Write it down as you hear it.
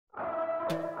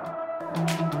I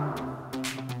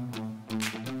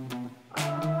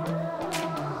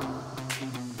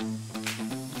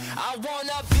want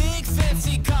a big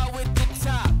fancy car with the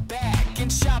top back and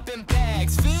shopping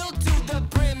bags filled to the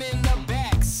brim in the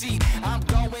back seat. I'm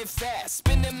going fast,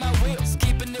 spinning my wheels,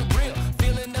 keeping it real,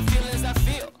 feeling the feelings I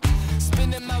feel.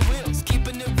 Spinning my wheels,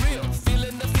 keeping it real,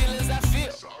 feeling the feelings I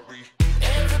feel.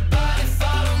 Everybody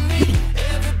follow me,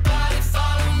 everybody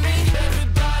follow me,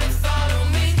 everybody follow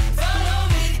me, follow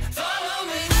me, follow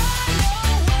me. I know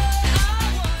what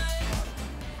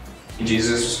I want.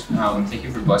 Jesus, thank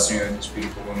you for blessing me with this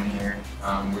beautiful woman here.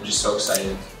 We're just so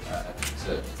excited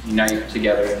to unite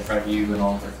together in front of you and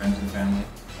all of our friends and family.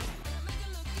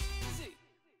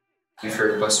 Thank you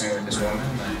for blessing me with this woman,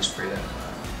 and I just pray that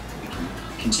we can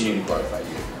continue to glorify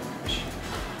you.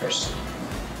 Precious.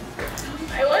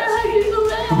 I want to hug you so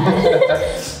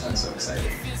bad. I'm so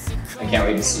excited. I can't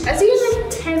wait to see you. I see you in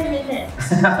like 10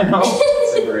 minutes. I know.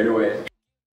 It's like right away.